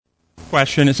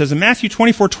question. It says in Matthew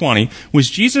 24:20, was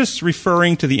Jesus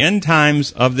referring to the end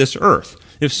times of this earth?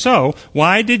 If so,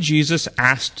 why did Jesus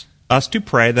ask us to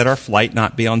pray that our flight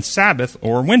not be on Sabbath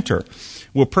or winter?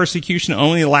 Will persecution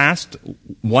only last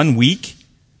 1 week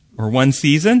or one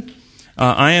season?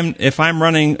 If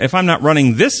I'm not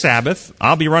running this Sabbath,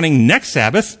 I'll be running next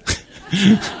Sabbath.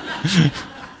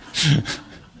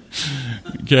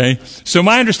 Okay. So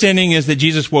my understanding is that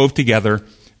Jesus wove together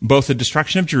both the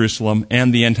destruction of Jerusalem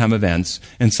and the end time events,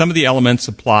 and some of the elements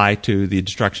apply to the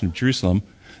destruction of Jerusalem,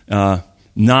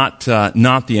 not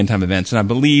the end time events. And I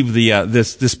believe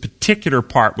this particular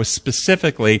part was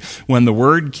specifically when the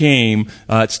word came,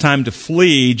 it's time to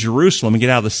flee Jerusalem and get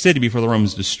out of the city before the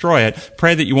Romans destroy it.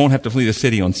 Pray that you won't have to flee the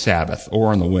city on Sabbath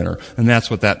or in the winter. And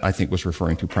that's what that, I think, was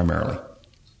referring to primarily.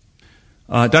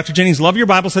 Dr. Jennings, love your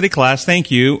Bible study class.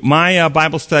 Thank you. My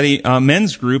Bible study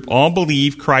men's group all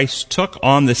believe Christ took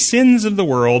on the sins of the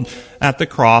world at the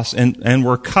cross and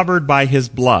were covered by his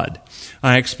blood.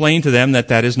 I explained to them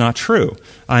that is not true.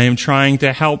 I am trying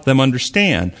to help them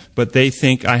understand, but they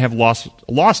think I have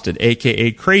lost it,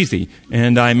 aka crazy,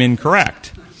 and I'm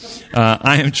incorrect.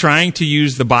 I am trying to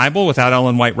use the Bible without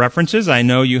Ellen White references. I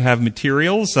know you have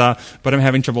materials, but I'm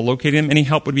having trouble locating them. Any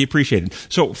help would be appreciated.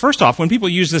 So first off, when people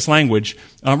use this language,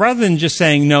 rather than just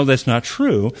saying, no, that's not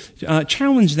true,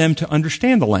 challenge them to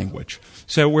understand the language.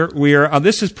 So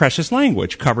this is precious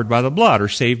language, covered by the blood, or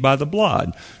saved by the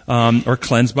blood, or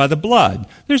cleansed by the blood.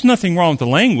 There's nothing wrong with the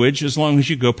language as long as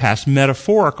you go past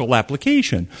metaphorical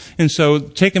application. And so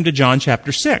take them to John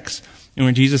chapter 6. And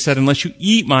when Jesus said, unless you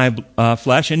eat my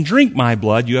flesh and drink my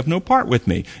blood, you have no part with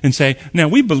me. And say, now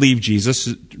we believe Jesus,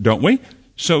 don't we?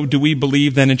 So do we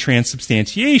believe then in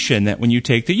transubstantiation, that when you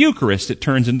take the Eucharist, it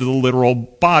turns into the literal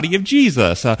body of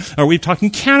Jesus? Are we talking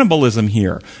cannibalism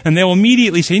here? And they'll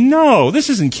immediately say, no, this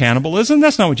isn't cannibalism.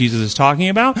 That's not what Jesus is talking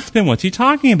about. Then what's he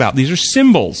talking about? These are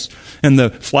symbols. And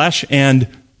the flesh and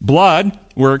blood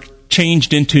were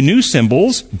changed into new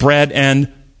symbols, bread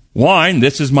and wine.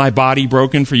 This is my body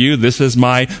broken for you. This is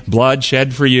my blood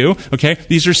shed for you. Okay?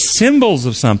 These are symbols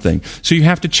of something. So you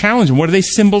have to challenge them. What are they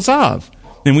symbols of?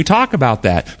 And we talk about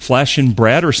that. Flesh and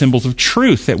bread are symbols of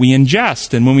truth that we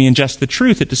ingest. And when we ingest the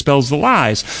truth, it dispels the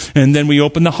lies. And then we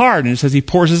open the heart, and it says he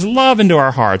pours his love into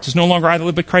our hearts. It's no longer I that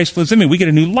live, but Christ lives in me. We get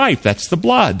a new life. That's the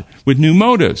blood with new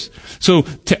motives. So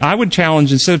I would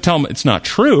challenge, instead of telling them it's not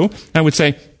true, I would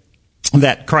say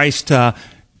that Christ, that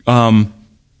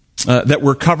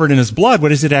we're covered in his blood. What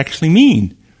does it actually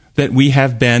mean? That we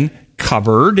have been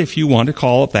covered, if you want to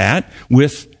call it that,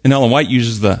 with, and Ellen White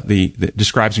uses the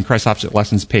describes in Christ's Opposite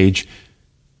Lessons page.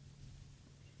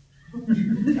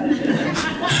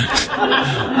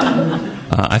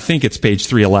 I think it's page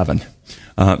 311.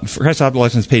 For Christ's Opposite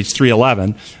Lessons, page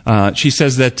 311, she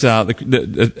says that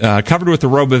covered with the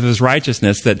robe of his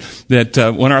righteousness,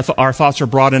 that when our thoughts are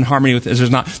brought in harmony with, there's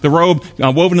not the robe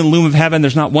woven in the loom of heaven.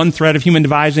 There's not one thread of human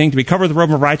devising to be covered with the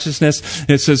robe of righteousness.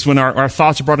 It says when our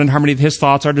thoughts are brought in harmony with his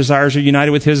thoughts, our desires are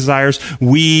united with his desires.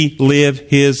 We live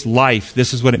his life.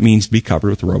 This is what it means to be covered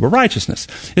with the robe of righteousness.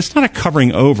 It's not a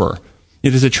covering over.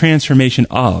 It is a transformation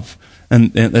of.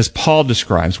 And as Paul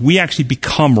describes, we actually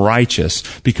become righteous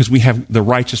because we have the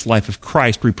righteous life of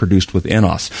Christ reproduced within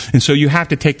us. And so you have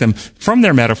to take them from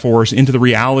their metaphors into the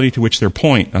reality to which they're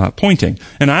pointing.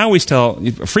 And I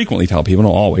frequently tell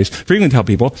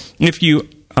people,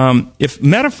 if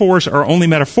metaphors are only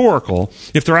metaphorical,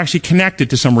 if they're actually connected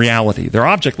to some reality, they're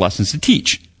object lessons to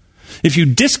teach. If you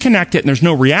disconnect it and there's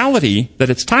no reality that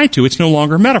it's tied to, it's no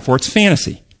longer a metaphor, it's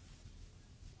fantasy.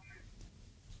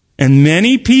 And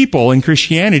many people in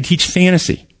Christianity teach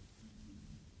fantasy,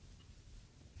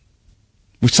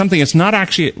 which is something that's not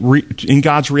actually in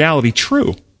God's reality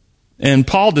true. And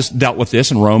Paul just dealt with this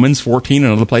in Romans 14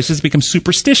 and other places. It becomes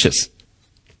superstitious.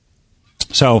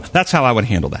 So that's how I would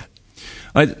handle that.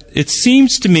 It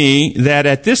seems to me that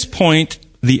at this point,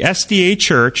 the SDA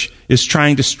Church is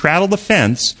trying to straddle the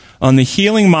fence on the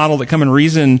healing model that Come and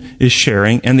Reason is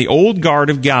sharing and the old guard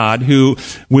of God who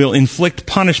will inflict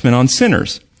punishment on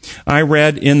sinners. I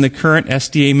read in the current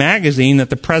SDA magazine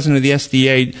that the president of the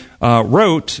SDA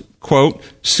wrote, quote,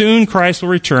 soon Christ will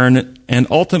return and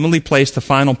ultimately place the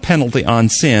final penalty on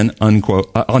sin,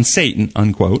 unquote, on Satan,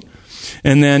 unquote.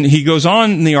 And then he goes on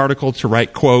in the article to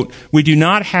write, quote, we do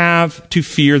not have to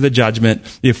fear the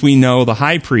judgment if we know the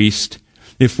high priest,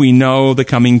 if we know the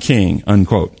coming king,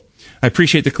 unquote. I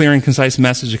appreciate the clear and concise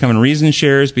message that Come and Reason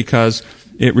shares because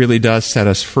it really does set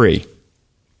us free.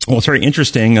 Well, it's very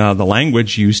interesting, the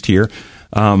language used here,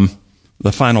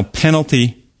 the final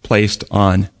penalty placed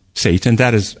on Satan.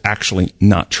 That is actually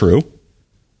not true.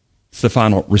 It's the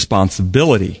final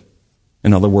responsibility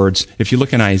In other words, if you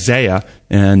look in Isaiah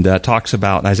and talks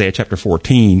about Isaiah chapter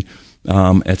 14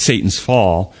 at Satan's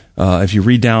fall, if you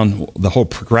read down the whole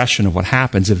progression of what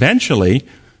happens, eventually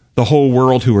the whole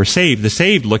world who are saved, the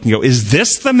saved look and go, is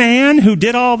this the man who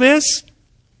did all this?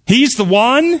 He's the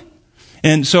one?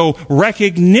 And so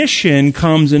recognition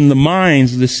comes in the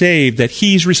minds of the saved that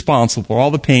he's responsible for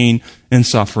all the pain and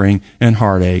suffering and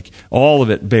heartache. All of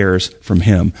it bears from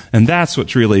him. And that's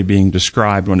what's really being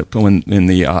described when in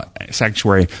the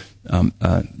sanctuary. And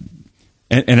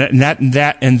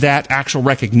that actual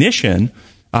recognition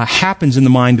happens in the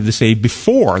mind of the saved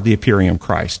before the appearing of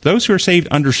Christ. Those who are saved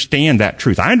understand that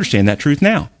truth. I understand that truth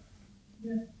now.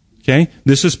 Okay?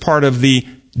 This is part of the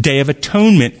Day of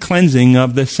Atonement cleansing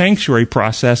of the sanctuary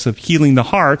process of healing the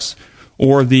hearts,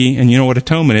 and you know what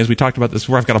atonement is. We talked about this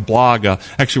before. I've got a blog.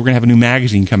 Actually, we're going to have a new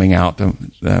magazine coming out.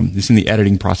 It's in the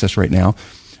editing process right now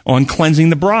on cleansing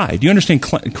the bride. Do you understand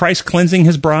Christ cleansing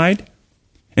his bride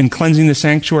and cleansing the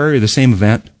sanctuary are the same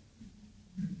event?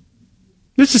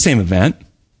 It's the same event.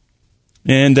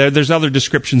 And there's other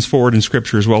descriptions for it in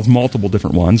Scripture as well, multiple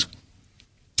different ones.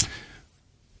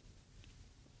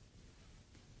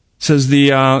 Says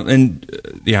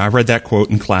I read that quote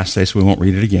in class today, so we won't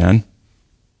read it again.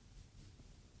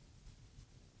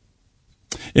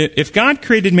 If God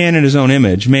created man in his own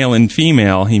image, male and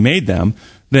female, he made them,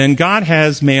 then God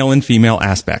has male and female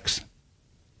aspects.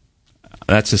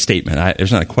 That's a statement.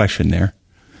 There's not a question there.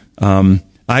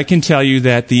 I can tell you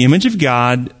that the image of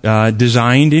God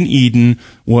designed in Eden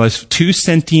was two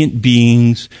sentient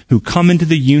beings who come into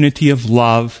the unity of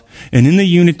love, and in the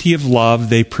unity of love,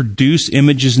 they produce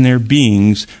images in their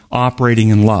beings operating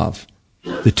in love.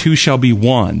 The two shall be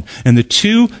one. And the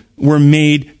two were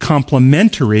made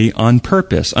complementary on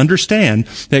purpose. Understand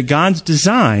that God's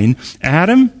design,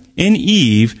 Adam and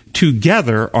Eve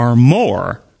together are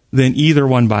more than either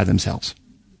one by themselves.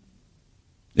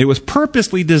 It was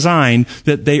purposely designed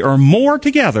that they are more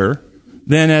together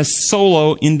than as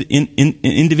solo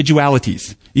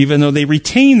individualities, even though they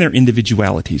retain their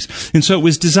individualities. And so it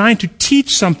was designed to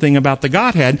teach something about the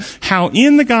Godhead, how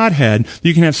in the Godhead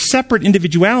you can have separate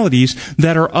individualities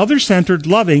that are other-centered,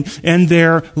 loving, and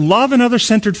their love and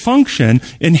other-centered function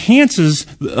enhances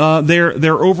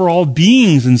their overall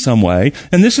beings in some way.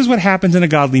 And this is what happens in a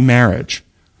godly marriage.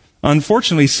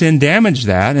 Unfortunately, sin damaged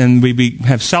that, and we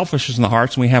have selfishness in the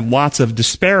hearts, and we have lots of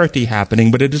disparity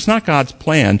happening, but it is not God's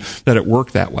plan that it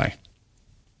work that way.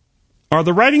 Are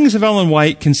the writings of Ellen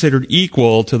White considered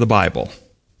equal to the Bible?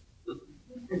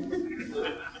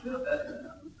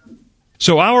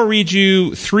 So I will read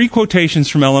you 3 quotations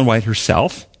from Ellen White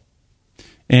herself,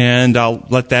 and I'll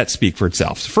let that speak for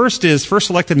itself. First is First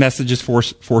Selected Messages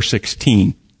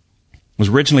 416. Was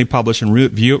originally published in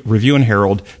Review and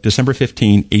Herald, December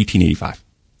 15, 1885.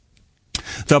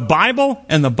 The Bible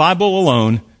and the Bible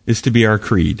alone is to be our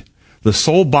creed, the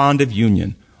sole bond of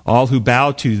union. All who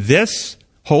bow to this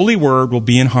holy word will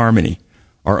be in harmony.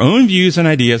 Our own views and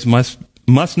ideas must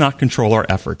not control our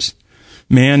efforts.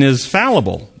 Man is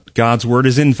fallible. God's word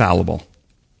is infallible.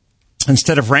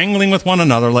 Instead of wrangling with one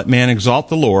another, let man exalt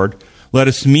the Lord. Let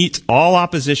us meet all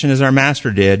opposition as our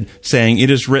Master did, saying, "It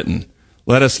is written."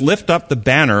 Let us lift up the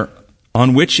banner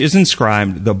on which is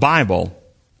inscribed the Bible,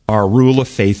 our rule of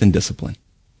faith and discipline.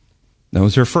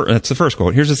 That's the first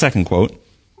quote. Here's the second quote.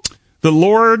 The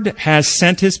Lord has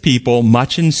sent his people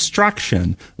much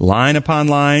instruction, line upon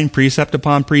line, precept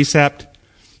upon precept,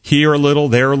 here a little,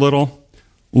 there a little.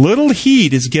 Little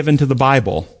heed is given to the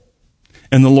Bible,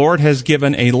 and the Lord has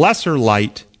given a lesser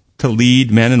light to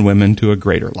lead men and women to a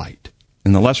greater light.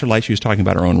 And the lesser light, she was talking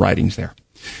about her own writings there.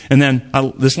 And then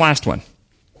this last one.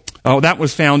 That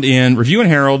was found in Review and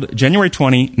Herald, January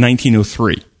 20,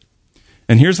 1903.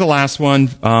 And here's the last one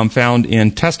found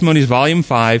in Testimonies, Volume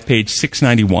 5, page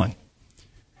 691.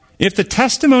 If the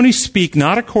testimonies speak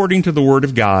not according to the Word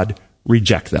of God,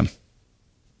 reject them.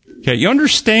 Okay, you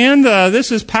understand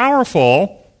this is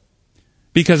powerful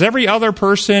because every other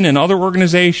person and other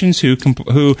organizations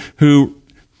who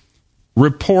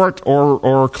report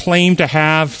or claim to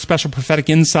have special prophetic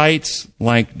insights,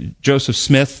 like Joseph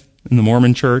Smith in the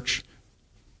Mormon Church,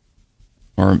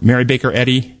 or Mary Baker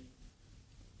Eddy,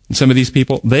 and some of these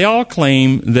people, they all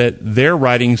claim that their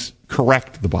writings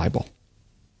correct the Bible.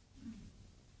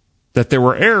 That there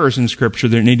were errors in Scripture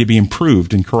that need to be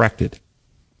improved and corrected.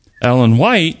 Ellen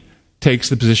White takes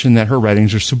the position that her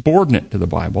writings are subordinate to the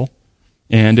Bible,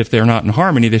 and if they're not in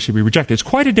harmony, they should be rejected. It's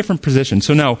quite a different position.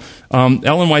 So no,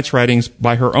 Ellen White's writings,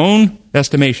 by her own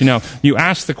estimation, now, you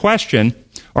ask the question,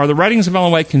 are the writings of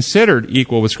Ellen White considered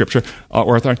equal with Scripture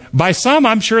or authority? By some,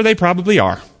 I'm sure they probably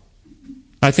are.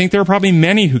 I think there are probably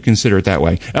many who consider it that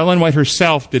way. Ellen White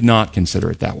herself did not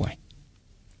consider it that way.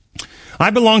 I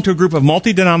belong to a group of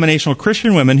multi-denominational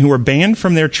Christian women who were banned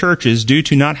from their churches due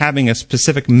to not having a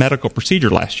specific medical procedure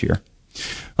last year.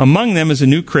 Among them is a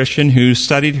new Christian who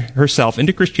studied herself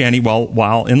into Christianity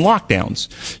while in lockdowns.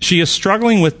 She is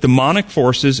struggling with demonic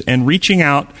forces and reaching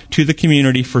out to the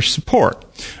community for support.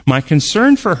 My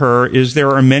concern for her is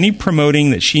there are many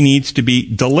promoting that she needs to be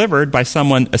delivered by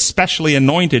someone especially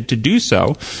anointed to do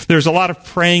so. There's a lot of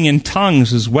praying in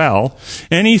tongues as well.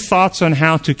 Any thoughts on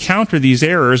how to counter these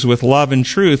errors with love and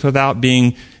truth without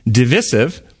being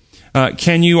divisive?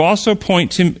 Can you also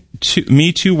point to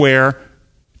me to where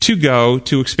to go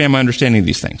to expand my understanding of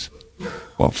these things?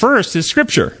 Well, first is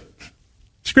Scripture.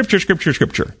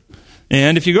 Scripture.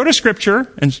 And if you go to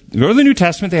Scripture and go to the New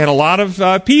Testament, they had a lot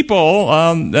of people,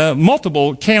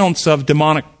 multiple counts of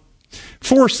demonic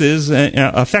forces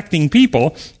affecting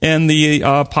people and the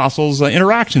apostles'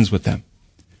 interactions with them.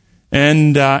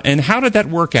 And how did that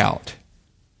work out?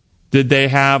 Did they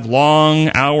have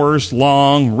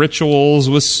hours-long rituals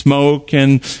with smoke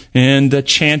and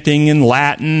chanting in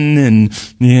Latin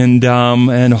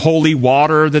and holy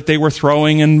water that they were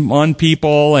throwing on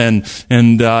people and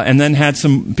then had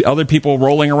some other people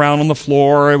rolling around on the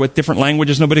floor with different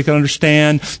languages nobody could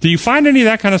understand? Do you find any of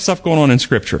that kind of stuff going on in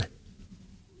Scripture?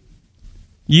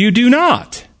 You do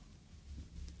not.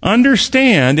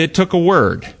 Understand, it took a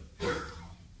word.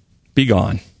 Be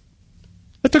gone.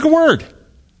 It took a word.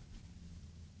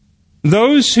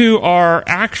 Those who are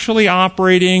actually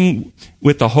operating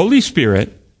with the Holy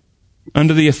Spirit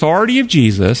under the authority of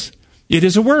Jesus, it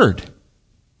is a word.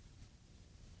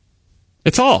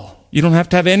 It's all. You don't have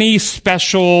to have any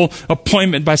special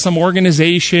appointment by some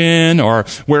organization or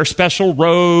wear special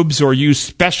robes or use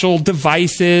special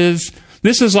devices.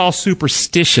 This is all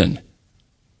superstition.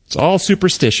 It's all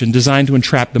superstition designed to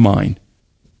entrap the mind.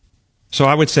 So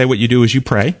I would say what you do is you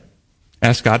pray,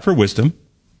 ask God for wisdom,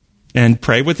 and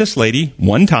pray with this lady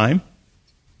one time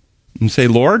and say,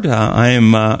 Lord,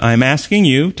 I'm asking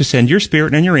you to send your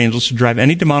Spirit and your angels to drive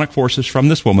any demonic forces from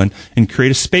this woman and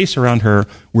create a space around her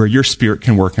where your Spirit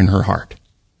can work in her heart.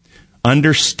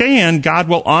 Understand God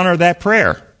will honor that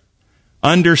prayer.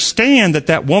 Understand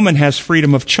that woman has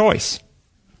freedom of choice.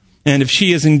 And if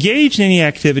she is engaged in any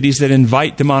activities that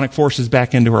invite demonic forces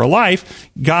back into her life,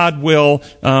 God will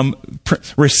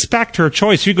respect her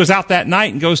choice. If she goes out that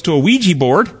night and goes to a Ouija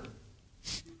board,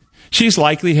 she's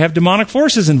likely to have demonic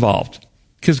forces involved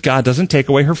because God doesn't take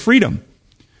away her freedom.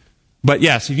 But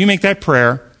yes, if you make that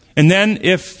prayer, and then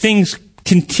if things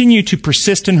continue to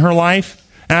persist in her life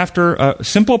after a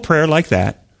simple prayer like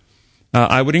that,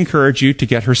 I would encourage you to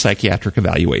get her psychiatric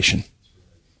evaluation.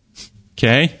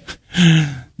 Okay?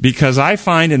 Because I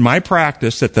find in my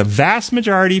practice that the vast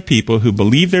majority of people who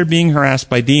believe they're being harassed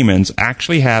by demons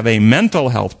actually have a mental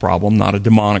health problem, not a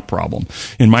demonic problem.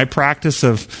 In my practice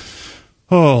of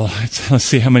let's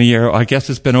see how many years. I guess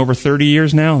it's been over 30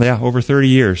 years now. Yeah, over 30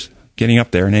 years. Getting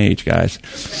up there in age, guys.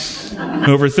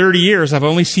 Over 30 years, I've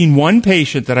only seen one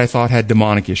patient that I thought had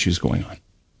demonic issues going on.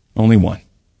 Only one.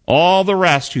 All the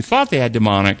rest who thought they had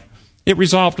demonic, it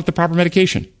resolved with the proper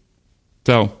medication.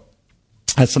 So,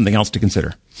 that's something else to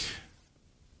consider.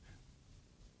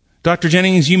 Dr.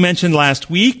 Jennings, you mentioned last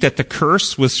week that the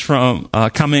curse was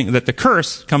that the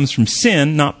curse comes from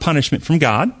sin, not punishment from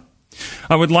God.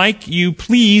 I would like you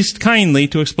please kindly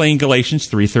to explain Galatians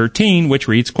 3:13, which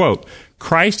reads, quote,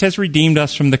 Christ has redeemed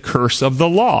us from the curse of the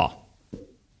law,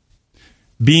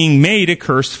 being made a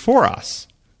curse for us.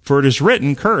 For it is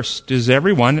written, cursed is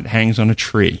everyone that hangs on a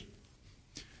tree.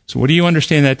 So what do you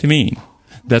understand that to mean?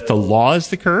 That the law is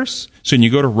the curse? So when you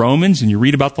go to Romans and you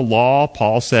read about the law,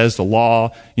 Paul says the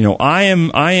law, I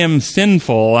am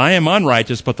sinful, I am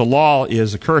unrighteous, but the law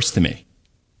is a curse to me.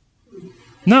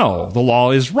 No, the law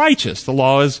is righteous. The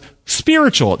law is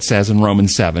spiritual, it says in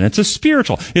Romans 7. It's a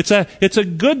spiritual. It's a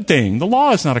good thing. The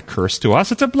law is not a curse to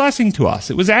us. It's a blessing to us.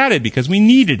 It was added because we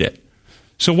needed it.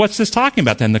 So what's this talking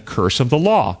about then? The curse of the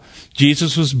law.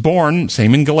 Jesus was born,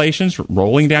 same in Galatians,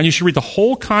 rolling down. You should read the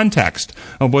whole context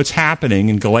of what's happening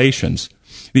in Galatians.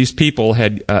 These people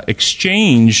had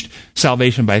exchanged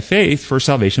salvation by faith for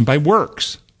salvation by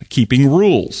works, keeping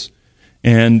rules.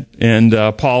 And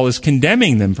Paul is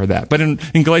condemning them for that. But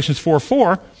in Galatians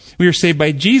 4:4, we are saved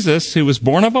by Jesus, who was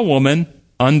born of a woman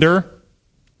under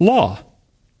law.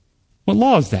 What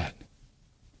law is that?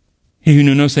 He who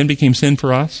knew no sin became sin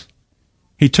for us.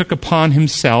 He took upon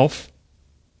himself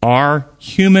our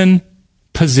human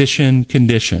position,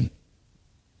 condition.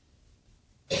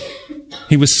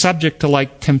 He was subject to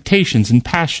like temptations and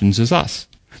passions as us.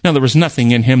 Now, there was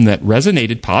nothing in him that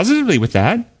resonated positively with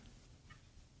that.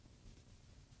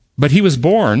 But he was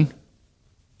born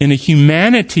in a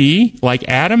humanity like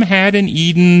Adam had in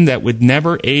Eden that would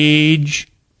never age,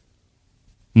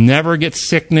 never get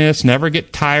sickness, never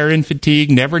get tired and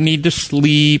fatigued, never need to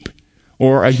sleep,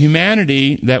 or a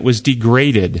humanity that was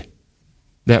degraded,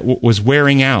 that was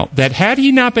wearing out, that had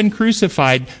he not been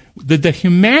crucified, the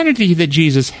humanity that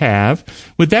Jesus have,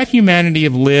 would that humanity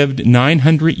have lived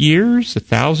 900 years,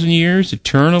 1,000 years,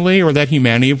 eternally, or that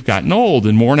humanity have gotten old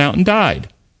and worn out and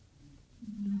died?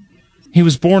 He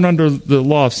was born under the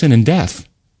law of sin and death.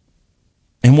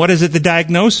 And what is it that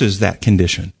diagnoses that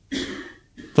condition?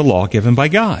 The law given by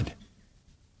God.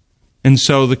 And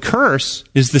so the curse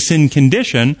is the sin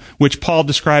condition, which Paul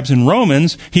describes in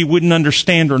Romans. He wouldn't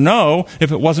understand or know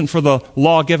if it wasn't for the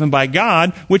law given by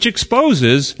God, which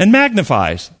exposes and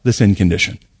magnifies the sin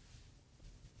condition.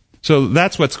 So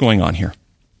that's what's going on here.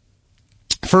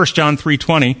 1 John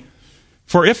 3:20,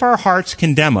 for if our hearts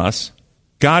condemn us,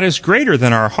 God is greater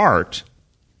than our heart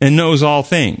and knows all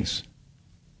things.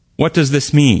 What does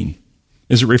this mean?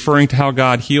 Is it referring to how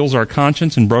God heals our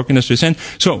conscience and brokenness through sin?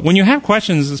 So when you have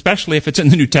questions, especially if it's in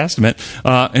the New Testament,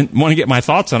 and want to get my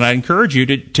thoughts on it, I encourage you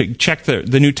to check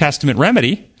the New Testament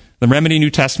Remedy, the Remedy New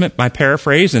Testament, my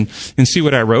paraphrase, and see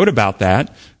what I wrote about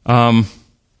that. And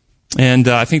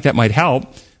I think that might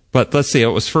help. But let's see, it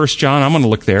was 1 John. I'm going to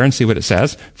look there and see what it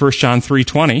says. 1 John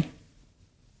 3:20.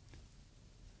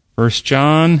 1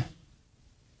 John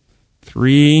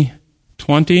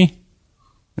 3:20.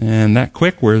 And that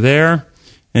quick, we're there.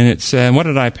 And it's, what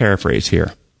did I paraphrase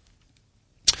here?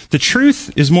 The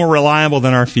truth is more reliable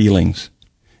than our feelings,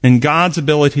 and God's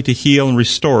ability to heal and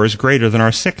restore is greater than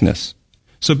our sickness.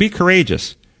 So be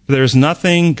courageous, for there is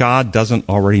nothing God doesn't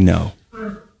already know.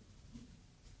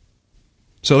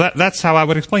 So that's how I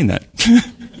would explain that.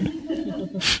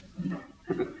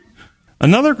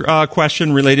 Another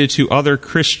question related to other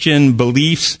Christian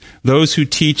beliefs, those who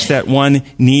teach that one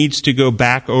needs to go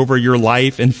back over your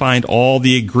life and find all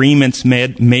the agreements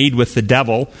made with the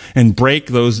devil and break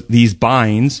these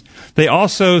binds. They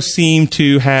also seem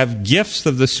to have gifts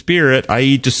of the Spirit,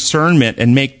 i.e. discernment,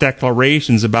 and make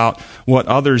declarations about what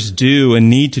others do and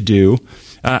need to do.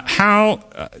 How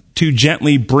to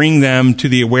gently bring them to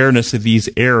the awareness of these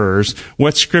errors.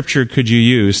 What scripture could you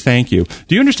use? Thank you.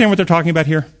 Do you understand what they're talking about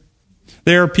here?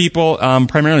 There are people,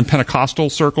 primarily in Pentecostal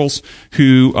circles,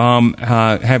 who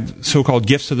have so-called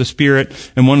gifts of the Spirit,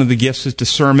 and one of the gifts is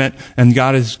discernment, and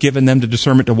God has given them the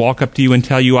discernment to walk up to you and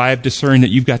tell you, I have discerned that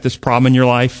you've got this problem in your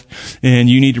life,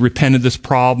 and you need to repent of this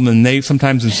problem. And they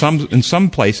sometimes, in some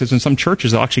places, in some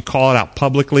churches, they'll actually call it out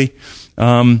publicly,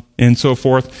 and so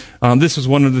forth. This is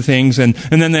one of the things, and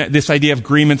then this idea of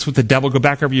agreements with the devil. Go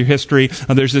back over your history.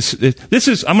 There's this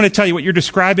is, I'm going to tell you what you're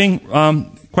describing,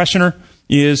 questioner,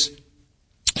 is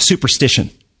superstition.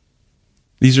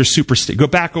 These are superstition. Go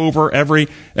back over every,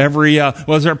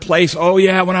 was there a place, oh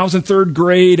yeah, when I was in third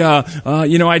grade,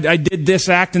 I did this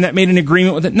act and that made an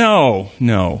agreement with it. No.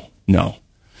 You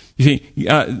see,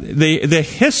 the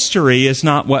history is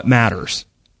not what matters.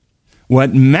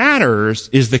 What matters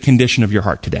is the condition of your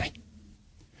heart today.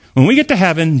 When we get to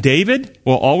heaven, David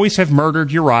will always have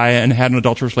murdered Uriah and had an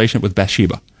adulterous relationship with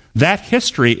Bathsheba. That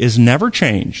history is never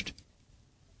changed.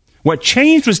 What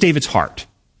changed was David's heart.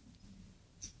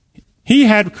 He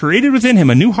had created within him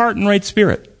a new heart and right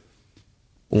spirit.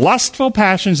 Lustful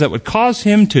passions that would cause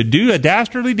him to do a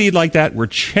dastardly deed like that were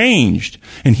changed,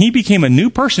 and he became a new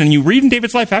person. And you read in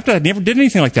David's life after that, he never did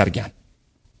anything like that again.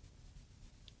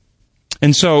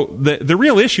 And so the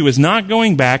real issue is not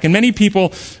going back, and many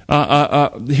people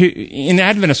in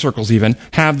Adventist circles even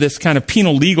have this kind of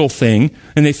penal legal thing,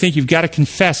 and they think you've got to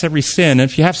confess every sin. And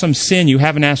if you have some sin you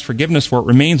haven't asked forgiveness for, it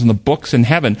remains in the books in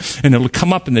heaven, and it'll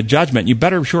come up in the judgment. You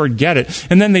better sure get it.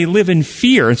 And then they live in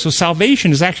fear. And so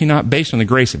salvation is actually not based on the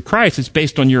grace of Christ. It's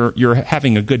based on your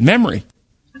having a good memory.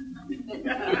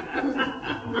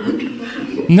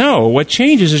 No, what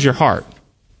changes is your heart.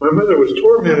 My mother was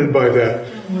tormented by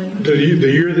that. The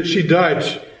year that she died,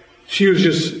 she was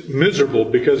just miserable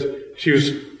because she was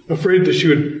afraid that she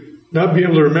would not be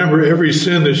able to remember every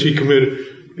sin that she committed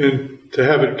and to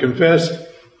have it confessed.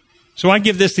 So I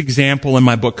give this example in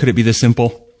my book, Could It Be This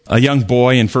Simple? A young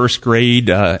boy in first grade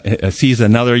sees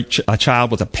another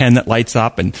child with a pen that lights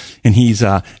up, and he's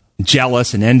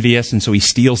jealous and envious, and so he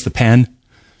steals the pen.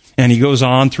 And he goes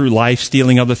on through life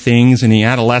stealing other things, and in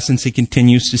adolescence he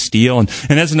continues to steal. And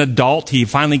as an adult, he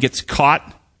finally gets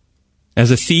caught as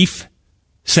a thief,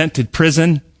 sent to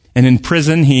prison, And in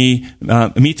prison, he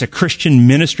meets a Christian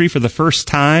ministry for the first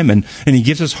time, and he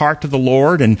gives his heart to the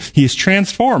Lord, and he is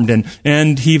transformed.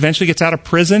 And he eventually gets out of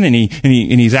prison, and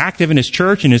he's active in his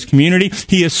church and his community.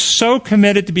 He is so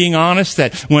committed to being honest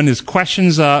that when his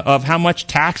questions of how much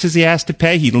taxes he has to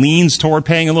pay, he leans toward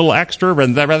paying a little extra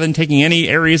rather than taking any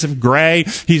areas of gray.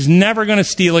 He's never going to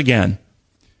steal again.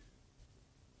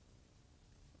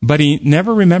 But he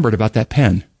never remembered about that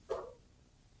pen.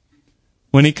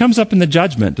 When he comes up in the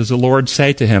judgment, does the Lord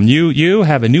say to him, you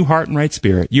have a new heart and right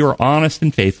spirit. You are honest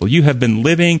and faithful. You have been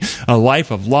living a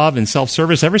life of love and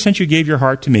self-service ever since you gave your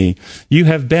heart to me. You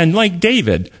have been like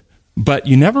David, but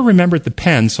you never remembered the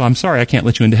pen, so I'm sorry I can't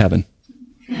let you into heaven.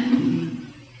 Do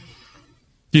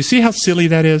you see how silly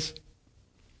that is?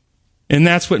 And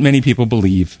that's what many people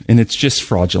believe, and it's just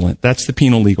fraudulent. That's the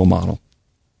penal legal model.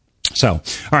 So, all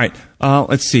right,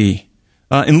 let's see.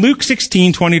 In Luke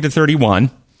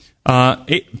 16:20-31,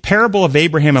 parable of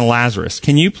Abraham and Lazarus.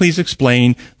 Can you please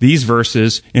explain these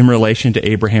verses in relation to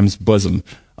Abraham's bosom?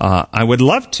 I would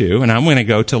love to, and I'm going to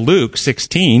go to Luke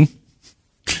 16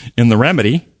 in the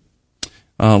remedy.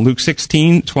 Luke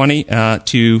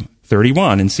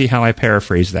 16:20-31, and see how I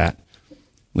paraphrase that.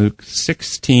 Luke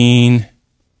 16,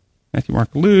 Matthew,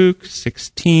 Mark, Luke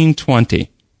 16:20.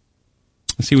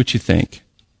 Let's see what you think.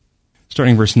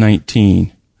 Starting verse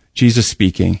 19, Jesus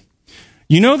speaking.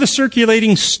 You know the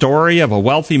circulating story of a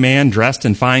wealthy man dressed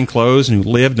in fine clothes and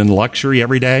who lived in luxury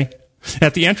every day?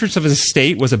 At the entrance of his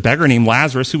estate was a beggar named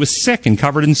Lazarus who was sick and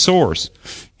covered in sores.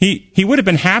 He would have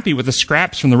been happy with the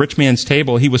scraps from the rich man's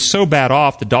table. He was so bad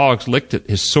off the dogs licked at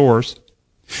his sores.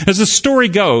 As the story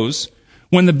goes,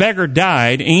 when the beggar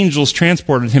died, angels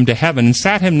transported him to heaven and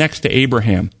sat him next to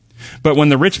Abraham. But when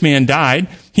the rich man died,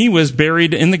 he was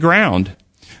buried in the ground.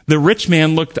 The rich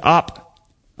man looked up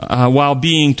while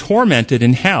being tormented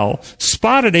in hell,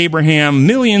 spotted Abraham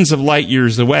millions of light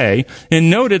years away, and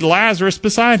noted Lazarus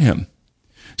beside him.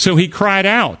 So he cried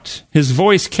out, his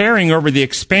voice carrying over the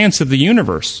expanse of the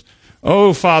universe,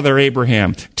 "Oh, Father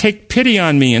Abraham, take pity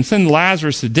on me and send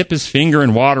Lazarus to dip his finger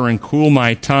in water and cool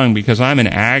my tongue because I'm in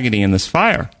agony in this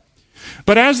fire."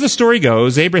 But as the story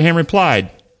goes, Abraham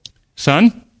replied,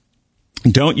 "Son,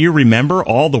 don't you remember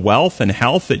all the wealth and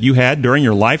health that you had during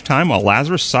your lifetime while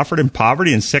Lazarus suffered in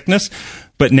poverty and sickness?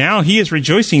 But now he is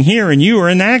rejoicing here and you are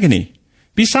in agony.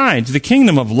 Besides, the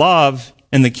kingdom of love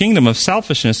and the kingdom of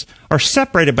selfishness are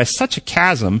separated by such a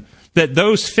chasm that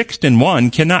those fixed in one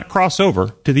cannot cross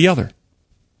over to the other."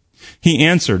 He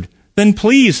answered, "Then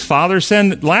please, Father,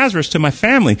 send Lazarus to my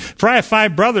family, for I have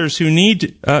 5 brothers who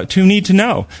need to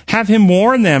know. Have him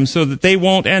warn them so that they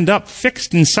won't end up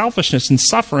fixed in selfishness and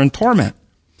suffer in torment."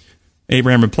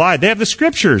 Abraham replied, "They have the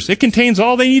Scriptures. It contains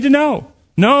all they need to know."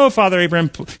 "No, Father Abraham,"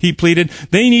 he pleaded,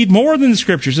 "they need more than the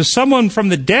Scriptures. If someone from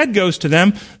the dead goes to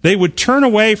them, they would turn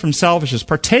away from selfishness,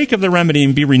 partake of the remedy,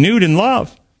 and be renewed in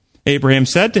love." Abraham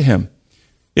said to him,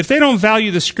 "If they don't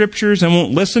value the Scriptures and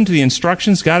won't listen to the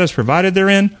instructions God has provided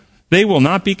therein, they will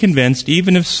not be convinced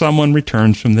even if someone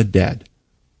returns from the dead."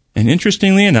 And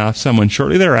interestingly enough, someone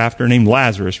shortly thereafter named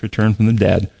Lazarus returned from the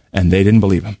dead, and they didn't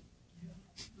believe him.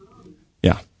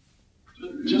 Yeah.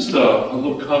 Just a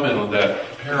little comment on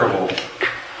that parable.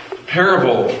 The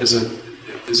parable is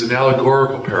an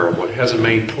allegorical parable. It has a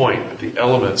main point, but the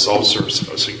elements also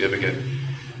are significant.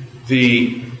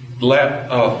 The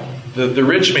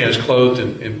rich man is clothed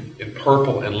in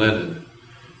purple and linen,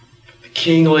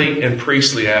 kingly and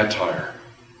priestly attire.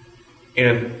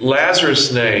 And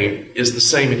Lazarus' name is the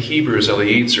same in Hebrew as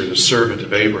Eliezer, the servant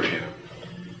of Abraham,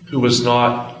 who was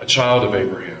not a child of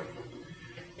Abraham.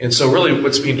 And so really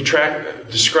what's being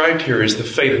described here is the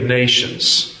fate of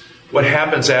nations. What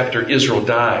happens after Israel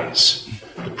dies?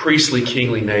 The priestly,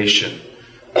 kingly nation.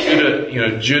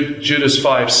 Judah's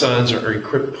 5 sons are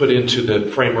put into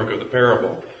the framework of the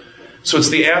parable. So it's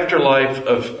the afterlife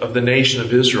of the nation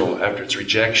of Israel after its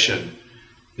rejection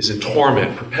is in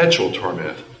torment, perpetual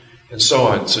torment, and so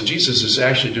on. So Jesus is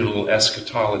actually doing a little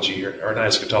eschatology here, or not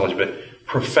eschatology, but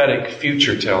prophetic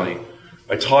future telling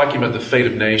by talking about the fate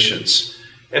of nations.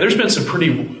 And there's been some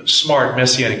pretty smart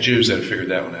Messianic Jews that have figured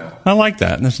that one out. I like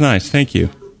that. That's nice. Thank you.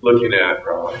 Looking at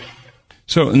probably.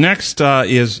 So next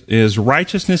is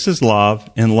righteousness is love,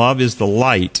 and love is the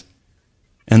light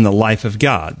and the life of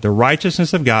God. The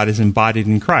righteousness of God is embodied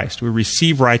in Christ. We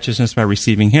receive righteousness by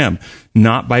receiving Him,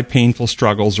 not by painful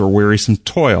struggles or wearisome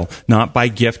toil, not by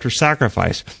gift or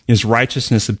sacrifice. Is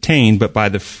righteousness obtained,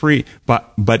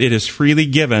 but it is freely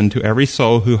given to every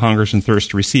soul who hungers and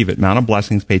thirsts to receive it. Mount of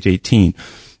Blessings, page 18.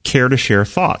 Care to share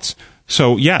thoughts.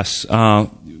 So yes,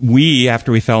 we,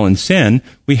 after we fell in sin,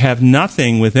 we have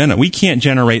nothing within it. We can't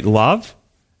generate love,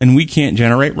 and we can't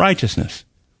generate righteousness.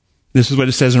 This is what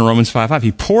it says in Romans 5:5.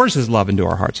 He pours his love into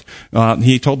our hearts.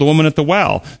 He told the woman at the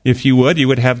well, if you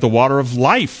would have the water of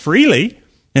life freely,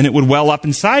 and it would well up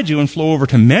inside you and flow over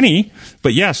to many.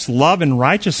 But yes, love and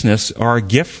righteousness are a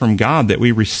gift from God that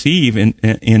we receive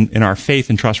in our faith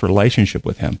and trust relationship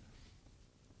with him.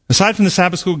 Aside from the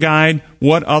Sabbath School Guide,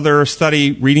 what other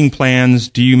study reading plans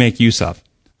do you make use of?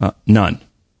 None.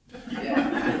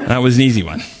 That was an easy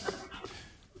one.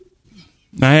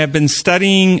 I have been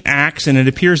studying Acts, and it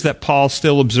appears that Paul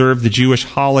still observed the Jewish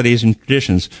holidays and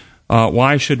traditions.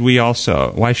 Why should we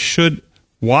also?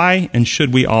 Why and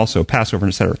should we also? Passover,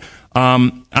 etc.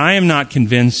 I am not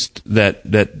convinced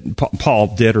that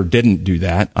Paul did or didn't do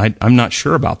that. I'm not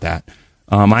sure about that.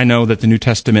 I know that the New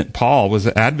Testament Paul was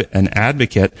an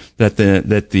advocate that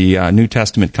the New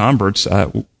Testament converts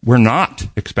were not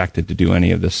expected to do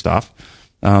any of this stuff.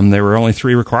 There were only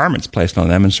 3 requirements placed on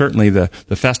them, and certainly the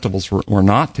festivals were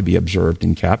not to be observed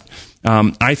and kept.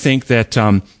 I think that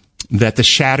the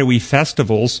shadowy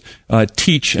festivals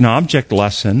teach an object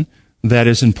lesson that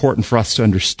is important for us to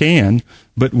understand,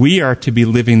 but we are to be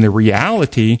living the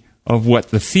reality of what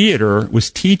the theater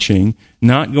was teaching,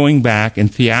 not going back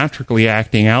and theatrically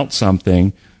acting out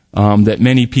something that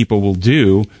many people will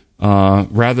do,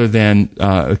 rather than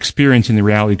experiencing the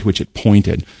reality to which it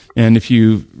pointed. And if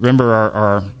you remember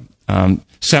our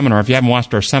seminar, if you haven't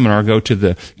watched our seminar, go to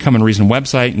the Come and Reason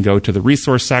website and go to the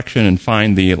resource section and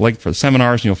find the link for the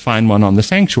seminars, and you'll find one on the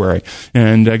sanctuary.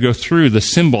 And go through the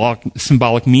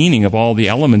symbolic meaning of all the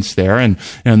elements there, and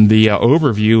the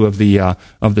overview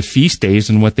of the feast days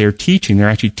and what they're teaching. They're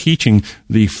actually teaching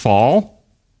the fall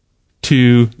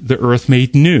to the earth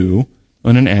made new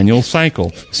on an annual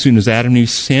cycle. As soon as Adam and Eve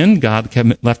sinned, God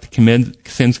left the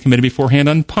sins committed beforehand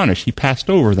unpunished. He passed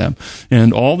over them.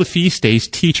 And all the feast days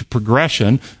teach a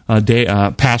progression.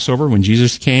 Passover, when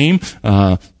Jesus came,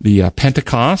 the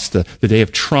Pentecost, the day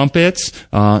of trumpets,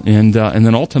 and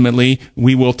then ultimately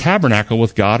we will tabernacle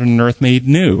with God in an earth made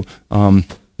new,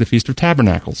 the Feast of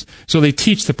Tabernacles. So they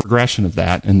teach the progression of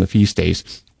that in the feast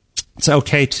days. It's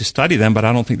okay to study them, but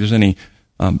I don't think there's any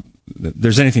I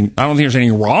don't think there's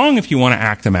anything wrong if you want to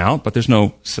act them out, but there's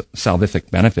no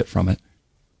salvific benefit from it.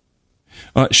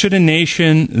 Should a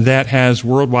nation that has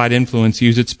worldwide influence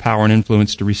use its power and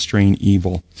influence to restrain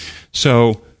evil?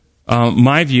 So,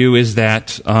 my view is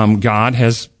that God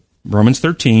has, Romans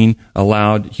 13,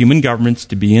 allowed human governments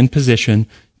to be in position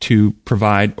to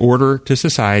provide order to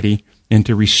society and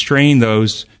to restrain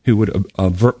those who would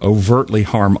overtly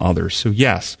harm others. So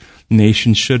yes,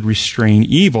 nations should restrain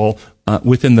evil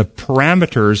within the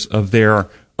parameters of their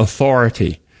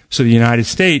authority. So the United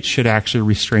States should actually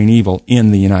restrain evil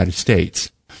in the United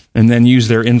States, and then use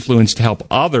their influence to help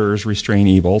others restrain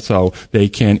evil, so they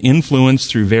can influence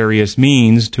through various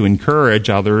means to encourage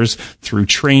others through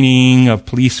training of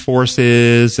police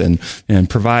forces and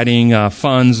providing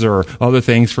funds or other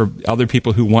things for other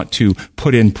people who want to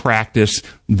put in practice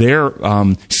their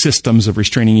systems of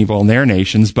restraining evil in their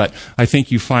nations. But I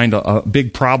think you find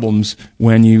big problems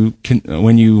when you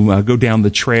go down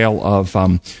the trail of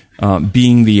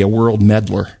being the world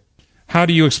meddler. How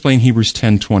do you explain Hebrews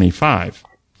 10:25?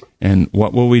 And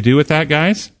what will we do with that,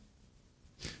 guys?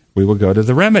 We will go to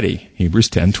the remedy, Hebrews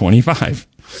 10:25.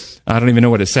 I don't even know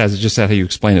what it says. It just said how you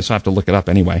explain it, so I have to look it up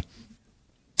anyway.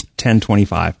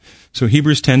 10:25. So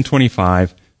Hebrews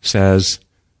 10:25 says,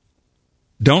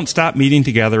 "Don't stop meeting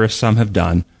together as some have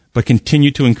done, but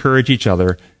continue to encourage each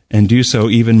other, and do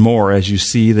so even more as you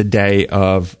see the day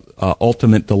of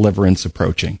ultimate deliverance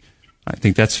approaching." I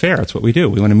think that's fair. That's what we do.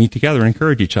 We want to meet together and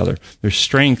encourage each other. There's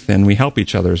strength, and we help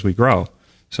each other as we grow.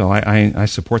 So I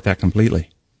support that completely.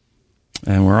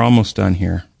 And we're almost done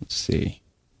here. Let's see.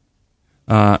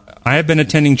 I have been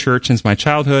attending church since my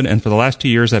childhood, and for the last 2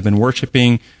 years I've been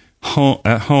worshiping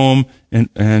at home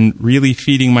and really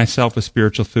feeding myself with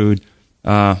spiritual food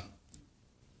as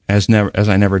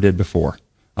I never did before.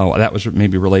 Oh, that was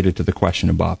maybe related to the question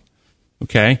above.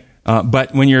 Okay?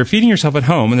 But when you're feeding yourself at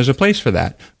home, and there's a place for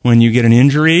that. When you get an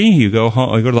injury, you go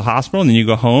home, you go to the hospital, and then you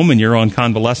go home, and you're on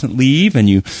convalescent leave,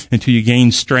 until you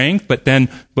gain strength. But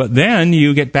then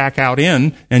you get back out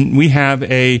in, and we have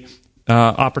a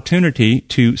opportunity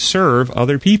to serve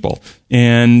other people.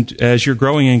 And as you're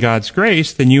growing in God's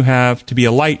grace, then you have to be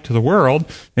a light to the world,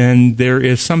 and there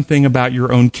is something about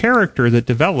your own character that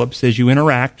develops as you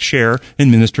interact, share,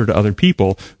 and minister to other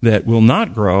people that will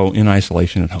not grow in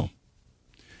isolation at home.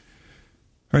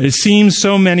 It seems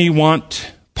so many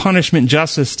want punishment,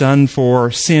 justice done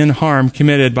for sin, harm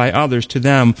committed by others to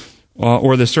them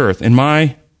or this earth. And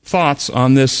my thoughts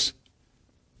on this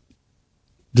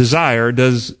desire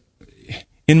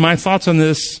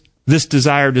This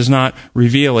desire does not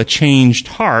reveal a changed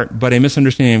heart, but a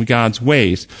misunderstanding of God's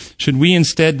ways. Should we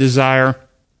instead desire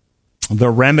the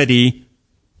remedy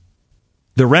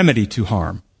to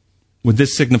harm? Would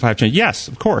this signify change? Yes,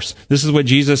 of course. This is what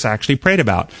Jesus actually prayed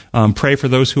about. Pray for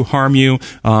those who harm you.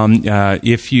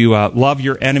 If you love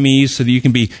your enemies so that you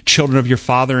can be children of your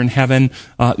Father in heaven.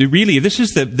 Really, this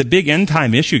is the big end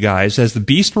time issue, guys. As the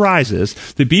beast rises,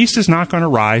 the beast is not going to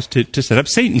rise to set up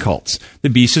Satan cults. The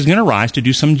beast is going to rise to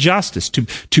do some justice,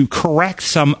 to correct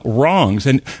some wrongs.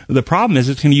 And the problem is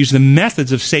it's going to use the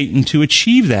methods of Satan to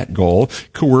achieve that goal: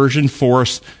 coercion,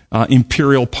 force,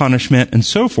 imperial punishment, and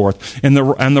so forth. And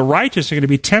the righteous are going to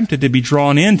be tempted to be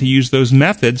drawn in to use those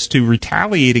methods to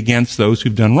retaliate against those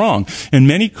who've done wrong. And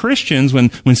many Christians,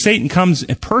 when Satan comes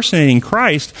impersonating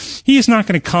Christ, he is not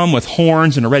going to come with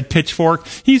horns and a red pitchfork.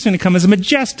 He's going to come as a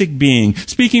majestic being,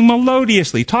 speaking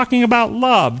melodiously, talking about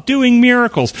love, doing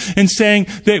miracles, and saying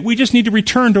that we just need to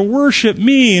return to worship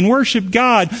me and worship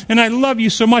God. And I love you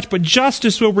so much, but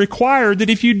justice will require that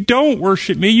if you don't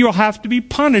worship me, you'll have to be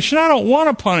punished. And I don't want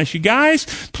to punish you guys.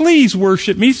 Please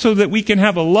worship me so that we can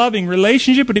have a loving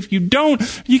relationship. But if you don't,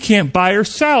 you can't buy or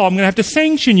sell. I'm going to have to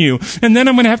sanction you. And then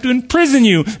I'm going to have to imprison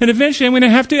you. And eventually I'm going to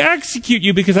have to execute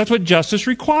you, because that's what justice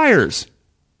requires.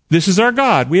 This is our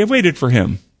God. We have waited for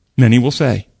him, many will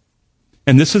say.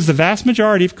 And this is the vast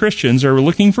majority of Christians are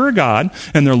looking for a God,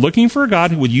 and they're looking for a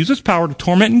God who would use his power to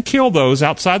torment and kill those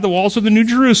outside the walls of the New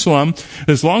Jerusalem,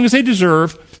 as long as they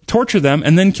deserve, torture them,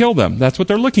 and then kill them. That's what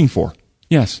they're looking for.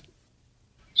 Yes.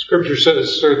 Scripture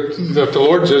says that the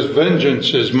Lord says,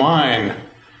 vengeance is mine.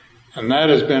 And that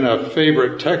has been a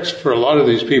favorite text for a lot of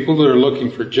these people that are looking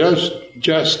for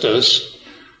justice.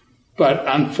 But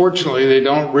unfortunately, they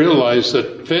don't realize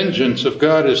that vengeance of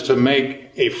God is to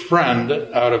make a friend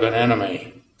out of an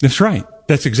enemy. That's right.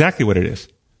 That's exactly what it is.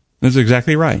 That's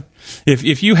exactly right.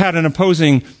 If you had an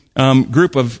opposing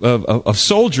group of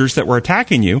soldiers that were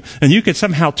attacking you, and you could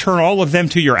somehow turn all of them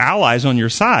to your allies on your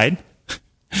side,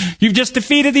 you've just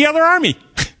defeated the other army.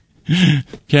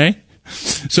 Okay?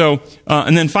 So,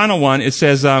 and then final one, it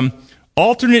says,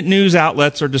 alternate news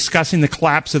outlets are discussing the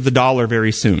collapse of the dollar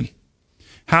very soon.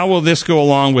 How will this go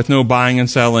along with no buying and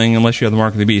selling unless you have the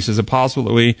mark of the beast? Is it possible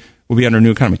that we will be under a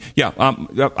new economy? Yeah,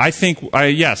 I think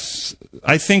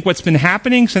what's been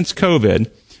happening since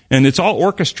COVID, and it's all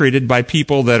orchestrated by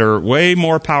people that are way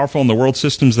more powerful in the world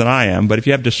systems than I am, but if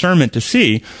you have discernment to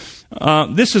see,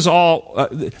 this is all,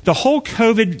 the whole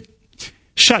COVID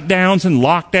shutdowns and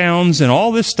lockdowns and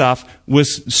all this stuff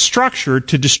was structured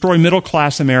to destroy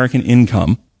middle-class American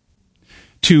income,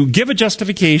 to give a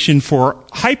justification for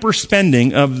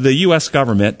hyper-spending of the U.S.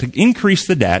 government, to increase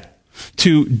the debt,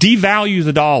 to devalue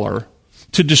the dollar,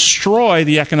 to destroy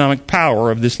the economic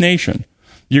power of this nation.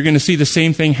 You're going to see the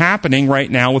same thing happening right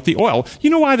now with the oil.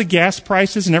 You know why the gas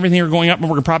prices and everything are going up, and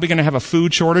we're probably going to have a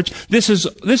food shortage? This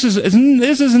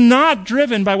is not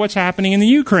driven by what's happening in the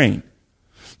Ukraine.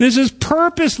 This is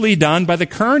purposely done by the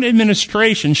current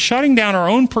administration, shutting down our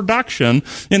own production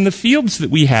in the fields that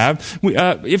we have.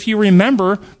 If you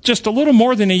remember, just a little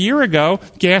more than a year ago,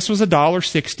 gas was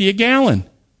 $1.60 a gallon.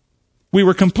 We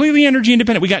were completely energy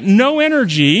independent. We got no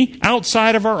energy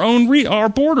outside of our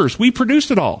borders. We produced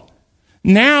it all.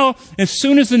 Now, as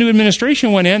soon as the new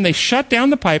administration went in, they shut down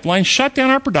the pipeline, shut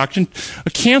down our production,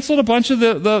 canceled a bunch of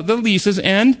the leases,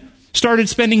 and started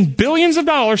spending billions of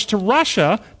dollars to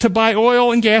Russia to buy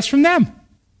oil and gas from them.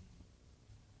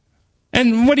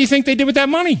 And what do you think they did with that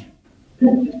money?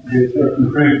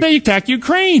 They attacked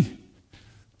Ukraine.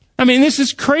 I mean, this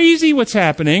is crazy what's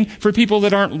happening for people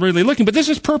that aren't really looking, but this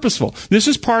is purposeful. This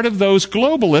is part of those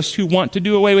globalists who want to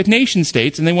do away with nation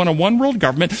states, and they want a one-world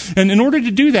government. And in order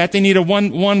to do that, they need a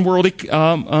one-world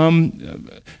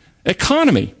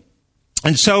economy.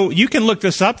 And so you can look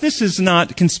this up. This is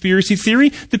not conspiracy theory.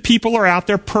 The people are out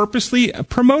there purposely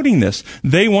promoting this.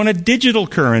 They want a digital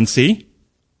currency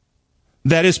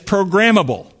that is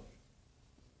programmable.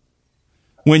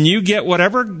 When you get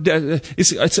whatever,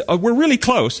 we're really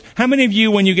close. How many of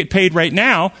you, when you get paid right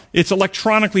now, it's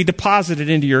electronically deposited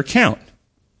into your account?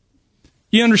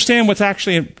 You understand what's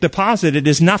actually deposited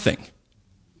is nothing.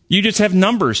 You just have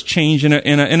numbers change in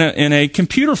a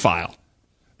computer file.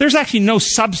 There's actually no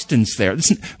substance there.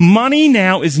 Money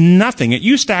now is nothing. It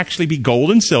used to actually be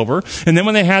gold and silver, and then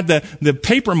when they had the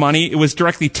paper money, it was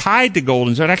directly tied to gold,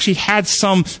 and so it actually had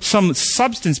some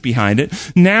substance behind it.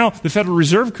 Now, the Federal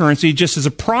Reserve currency just is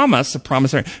a promise.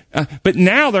 But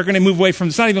now they're going to move away from,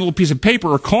 it's not even a little piece of paper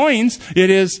or coins.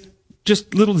 It is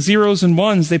just little zeros and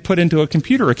ones they put into a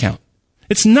computer account.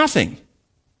 It's nothing.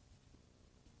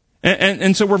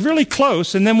 And so we're really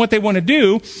close. And then what they want to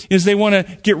do is they want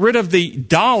to get rid of the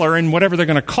dollar and whatever they're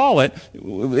going to call it.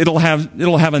 It'll have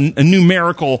a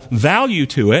numerical value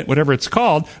to it, whatever it's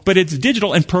called, but it's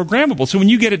digital and programmable. So when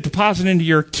you get it deposited into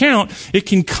your account, it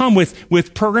can come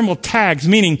with programmable tags,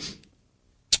 meaning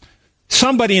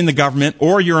somebody in the government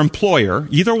or your employer,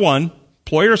 either one,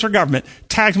 employers or government,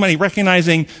 tags money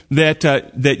recognizing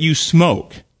that you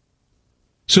smoke.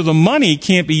 So the money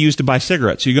can't be used to buy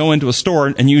cigarettes. You go into a store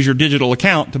and use your digital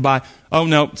account to buy, oh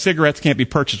no, cigarettes can't be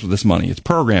purchased with this money. It's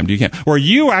programmed. You can't. Or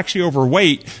you actually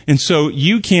overweight, and so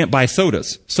you can't buy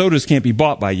sodas. Sodas can't be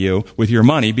bought by you with your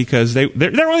money because they're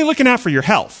only looking out for your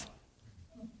health.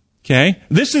 Okay?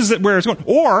 This is where it's going.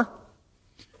 Or,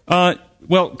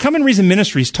 Come and Reason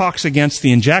Ministries talks against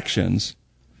the injections,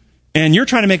 and you're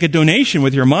trying to make a donation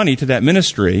with your money to that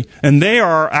ministry, and they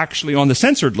are actually on the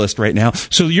censored list right now,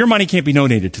 so your money can't be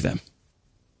donated to them.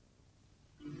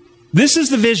 This is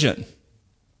the vision.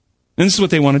 And this is what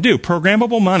they want to do,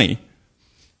 programmable money.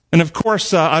 And of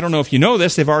course, I don't know if you know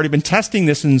this, they've already been testing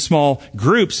this in small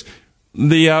groups.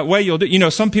 The way you'll do,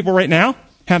 some people right now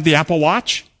have the Apple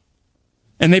Watch,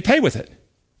 and they pay with it.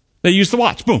 They use the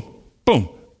watch. Boom, boom,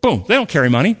 boom. They don't carry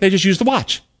money. They just use the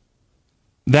watch.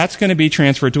 That's going to be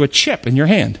transferred to a chip in your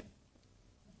hand.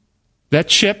 That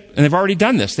chip, and they've already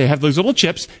done this. They have those little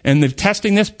chips, and they're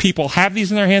testing this. People have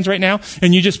these in their hands right now,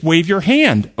 and you just wave your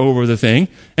hand over the thing,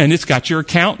 and it's got your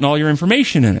account and all your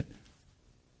information in it.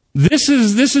 This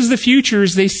is the future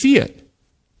as they see it.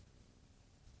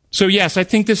 So yes, I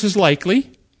think this is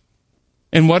likely.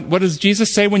 And what does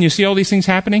Jesus say when you see all these things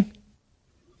happening?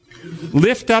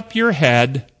 Lift up your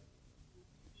head.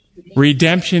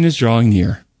 Redemption is drawing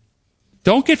near.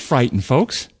 Don't get frightened,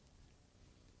 folks.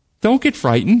 Don't get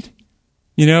frightened.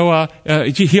 He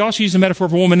also used a metaphor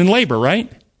of a woman in labor,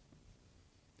 right?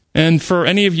 And for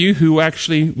any of you who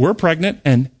actually were pregnant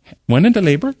and went into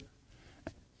labor,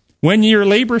 when your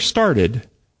labor started,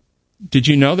 did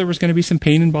you know there was going to be some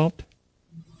pain involved?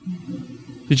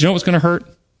 Did you know it was going to hurt?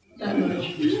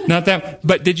 Not that,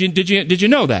 but did you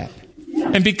know that?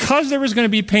 And because there was going to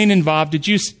be pain involved, did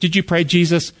you pray,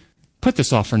 Jesus, put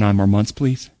this off for 9 more months,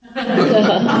 please?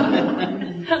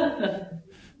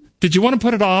 Did you want to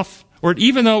put it off? Or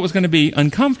even though it was going to be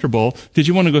uncomfortable, did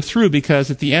you want to go through because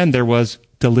at the end there was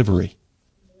delivery?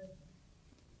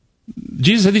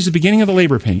 Jesus said these are the beginning of the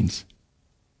labor pains,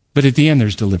 but at the end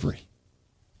there's delivery.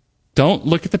 Don't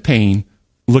look at the pain,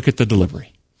 look at the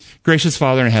delivery. Gracious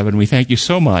Father in heaven, we thank you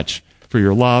so much for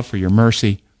your love, for your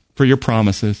mercy, for your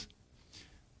promises.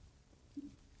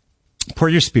 Pour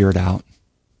your Spirit out.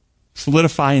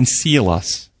 Solidify and seal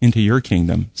us into your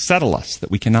kingdom. Settle us that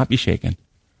we cannot be shaken.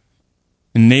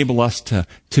 Enable us to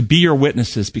be your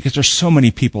witnesses, because there's so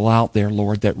many people out there,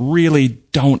 Lord, that really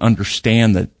don't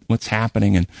understand what's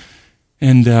happening.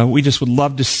 And we just would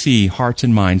love to see hearts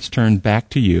and minds turned back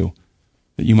to you,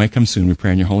 that you might come soon. We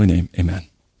pray in your holy name. Amen.